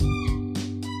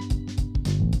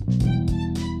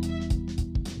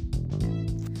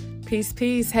Peace,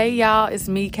 peace. Hey, y'all. It's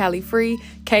me, Callie Free,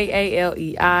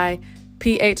 KALEIPHREE.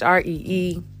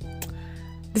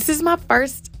 This is my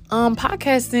first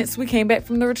podcast since we came back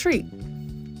from the retreat.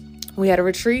 We had a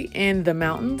retreat in the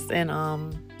mountains in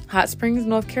Hot Springs,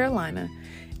 North Carolina.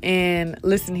 And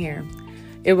listen here,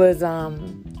 it was a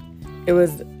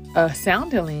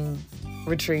sound healing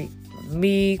retreat.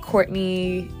 Me,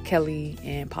 Courtney, Kelly,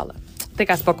 and Paula. I think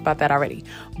I spoke about that already.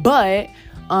 But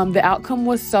the outcome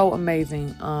was so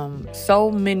amazing.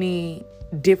 So many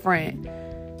different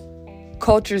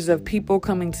cultures of people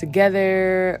coming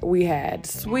together. We had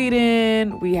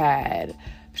Sweden, we had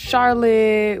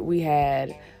Charlotte, we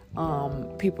had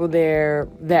people there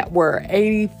that were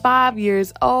 85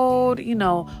 years old. You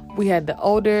know, we had the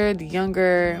older, the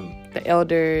younger, the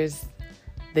elders,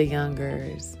 the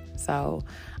youngers. So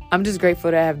I'm just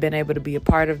grateful to have been able to be a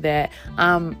part of that.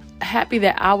 I'm happy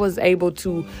that I was able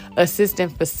to assist in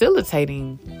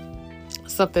facilitating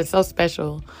something so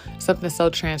special, something so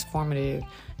transformative,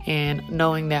 and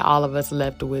knowing that all of us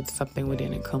left with something we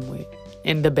didn't come with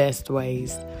in the best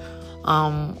ways.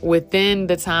 Within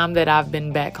the time that I've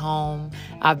been back home,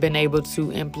 I've been able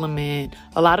to implement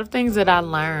a lot of things that I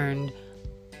learned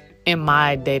in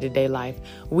my day-to-day life.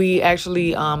 We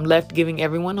actually left giving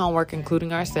everyone homework,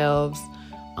 including ourselves.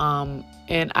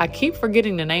 And I keep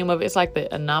forgetting the name of it. It's like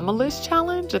the Anomalous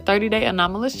Challenge, the 30-day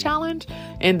Anomalous Challenge.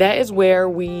 And that is where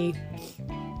we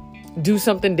do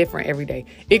something different every day.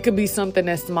 It could be something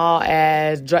as small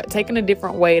as taking a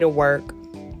different way to work,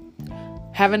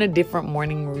 having a different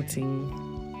morning routine.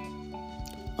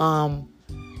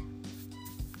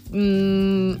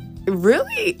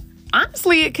 Really,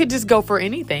 honestly, it could just go for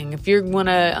anything. If you're going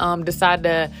to decide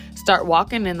to start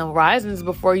walking in the horizons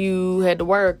before you head to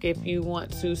work, if you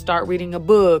want to start reading a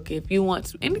book, if you want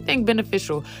to, anything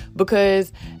beneficial.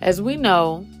 Because as we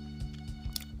know,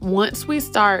 once we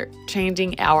start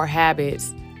changing our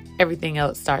habits, everything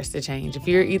else starts to change. If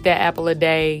you eat that apple a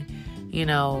day, you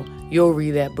know, you'll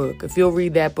read that book. If you'll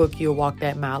read that book, you'll walk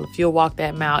that mile. If you'll walk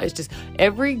that mile, it's just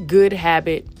every good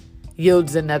habit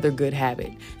yields another good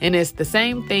habit. And it's the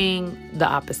same thing, the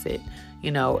opposite. You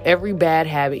know, every bad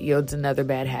habit yields another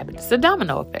bad habit. It's a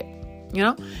domino effect, you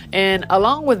know? And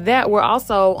along with that, we're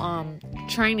also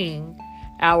training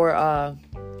our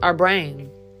brain,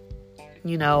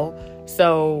 you know?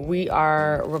 So we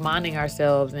are reminding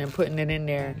ourselves and putting it in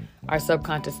there, our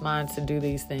subconscious minds, to do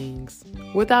these things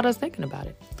without us thinking about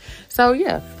it. So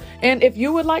yeah. And if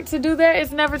you would like to do that,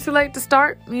 it's never too late to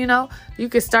start. You know, you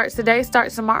could start today,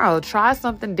 start tomorrow. Try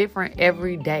something different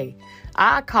every day.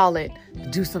 I call it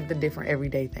do something different every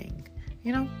day thing.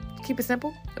 You know, keep it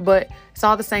simple, but it's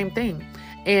all the same thing.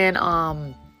 And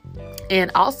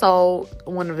also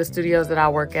one of the studios that I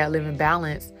work at, Live in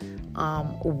Balance,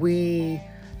 we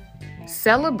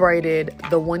celebrated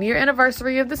the 1-year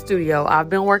anniversary of the studio. I've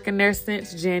been working there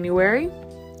since January,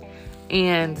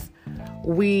 and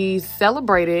we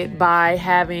celebrated by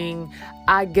having,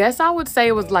 I guess I would say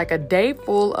it was like a day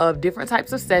full of different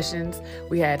types of sessions.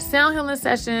 We had sound healing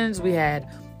sessions. We had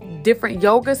different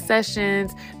yoga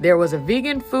sessions. There was a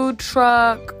vegan food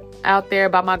truck out there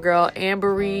by my girl,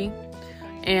 Ambery.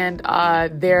 And I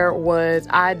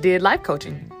did life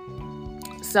coaching.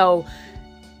 So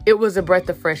it was a breath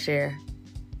of fresh air.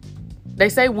 They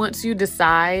say once you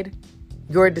decide,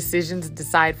 your decisions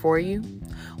decide for you.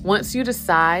 Once you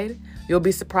decide, you'll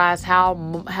be surprised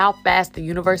how fast the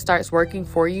universe starts working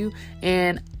for you.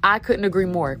 And I couldn't agree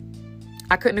more.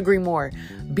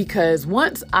 Because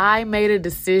once I made a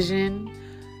decision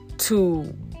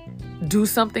to do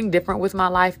something different with my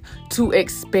life, to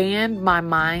expand my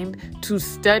mind, to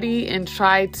study and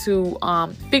try to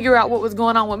figure out what was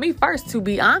going on with me first, to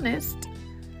be honest,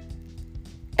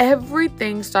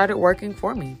 everything started working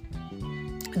for me.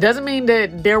 Doesn't mean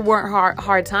that there weren't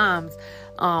hard times.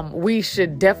 We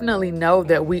should definitely know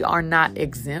that we are not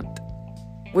exempt.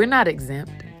 We're not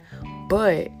exempt.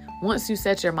 But once you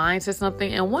set your mind to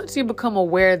something, and once you become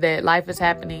aware that life is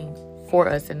happening for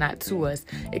us and not to us,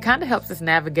 it kind of helps us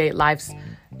navigate life's,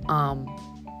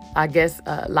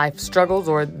 life struggles,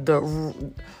 or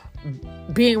the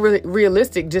being really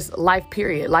realistic, just life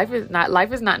period. Life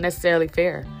is not necessarily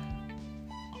fair.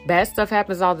 Bad stuff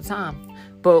happens all the time.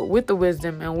 But with the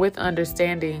wisdom and with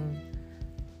understanding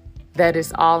that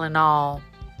it's all in all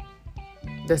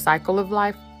the cycle of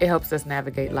life, it helps us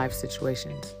navigate life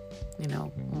situations, you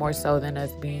know, more so than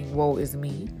us being woe is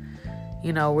me.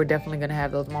 You know, we're definitely going to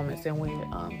have those moments, and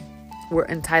we're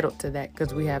entitled to that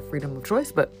because we have freedom of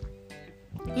choice. But,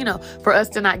 you know, for us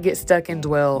to not get stuck and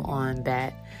dwell on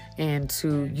that, and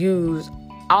to use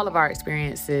all of our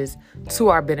experiences to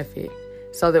our benefit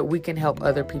so that we can help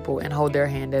other people and hold their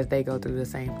hand as they go through the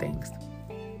same things.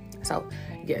 So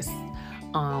yes,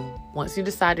 once you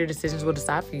decide, your decisions will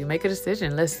decide for you. Make a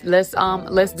decision.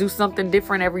 Let's do something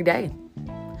different every day.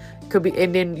 Could be,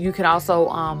 and then you can also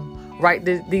write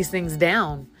these things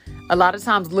down. A lot of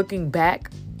times, looking back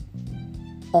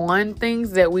on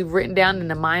things that we've written down in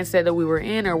the mindset that we were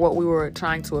in or what we were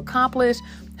trying to accomplish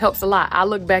helps a lot. I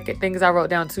look back at things I wrote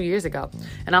down 2 years ago,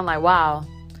 and I'm like, wow,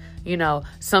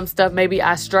 some stuff maybe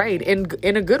I strayed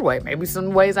in a good way. Maybe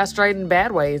some ways I strayed in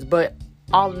bad ways, but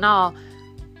all in all,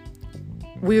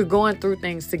 we're going through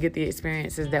things to get the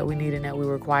experiences that we need and that we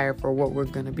require for what we're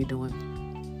going to be doing.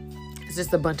 It's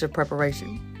just a bunch of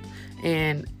preparation.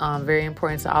 And very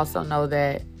important to also know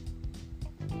that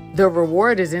the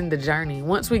reward is in the journey.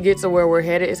 Once we get to where we're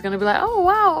headed, it's going to be like, oh,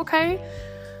 wow, okay,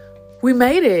 we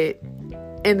made it.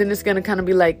 And then it's going to kind of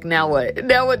be like, now what?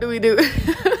 Now what do we do?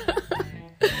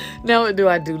 Now what do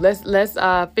I do? Let's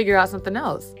figure out something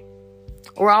else.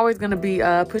 We're always going to be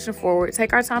pushing forward.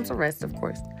 Take our time to rest, of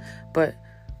course. But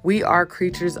we are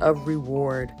creatures of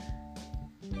reward.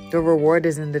 The reward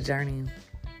is in the journey.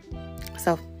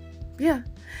 So, yeah.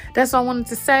 That's all I wanted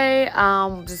to say.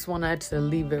 Just wanted to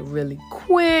leave it really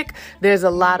quick. There's a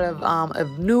lot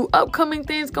of new upcoming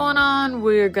things going on.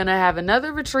 We're going to have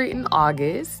another retreat in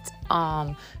August.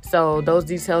 So those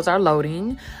details are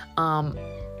loading.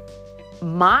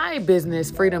 My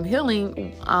business, Freedom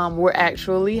Healing, we're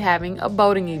actually having a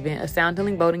boating event, a sound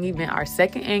healing boating event. Our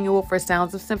second annual for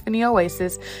Sounds of Symphony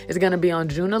Oasis is going to be on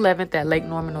June 11th at Lake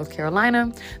Norman, North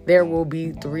Carolina. There will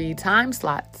be 3 time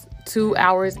slots, 2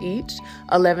 hours each,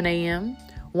 11 a.m.,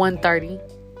 1:30,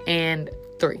 and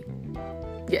 3.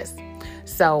 Yes.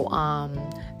 So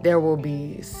there will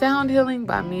be sound healing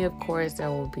by me, of course. There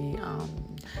will be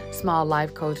small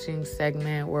life coaching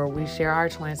segment where we share our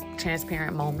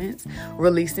transparent moments,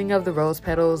 releasing of the rose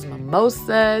petals,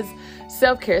 mimosas,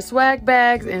 self-care swag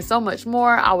bags, and so much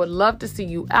more. I would love to see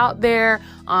you out there.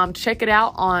 Check it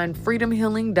out on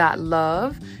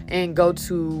freedomhealing.love and go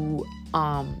to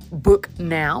book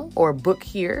now or book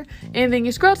here, and then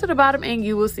you scroll to the bottom and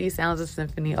you will see Sounds of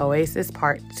Symphony Oasis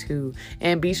Part 2,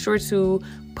 and be sure to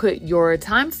put your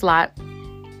time slot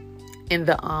in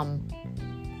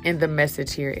the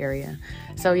message here area.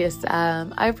 So yes,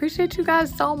 I appreciate you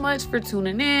guys so much for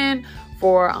tuning in,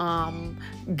 for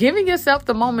giving yourself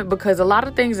the moment, because a lot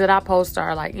of things that I post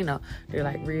are like, they're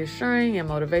like reassuring and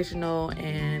motivational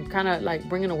and kind of like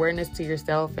bringing awareness to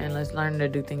yourself and let's learn to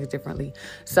do things differently.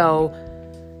 So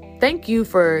thank you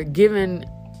for giving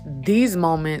these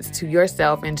moments to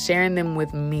yourself and sharing them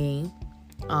with me,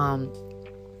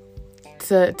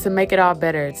 to make it all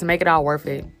better, to make it all worth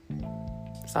it.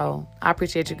 So I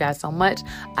appreciate you guys so much.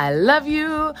 I love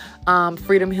you.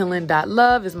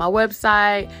 Freedomhealing.love is my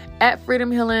website. At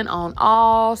Freedom Healing on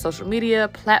all social media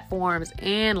platforms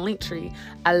and Linktree.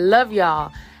 I love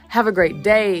y'all. Have a great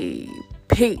day.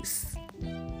 Peace.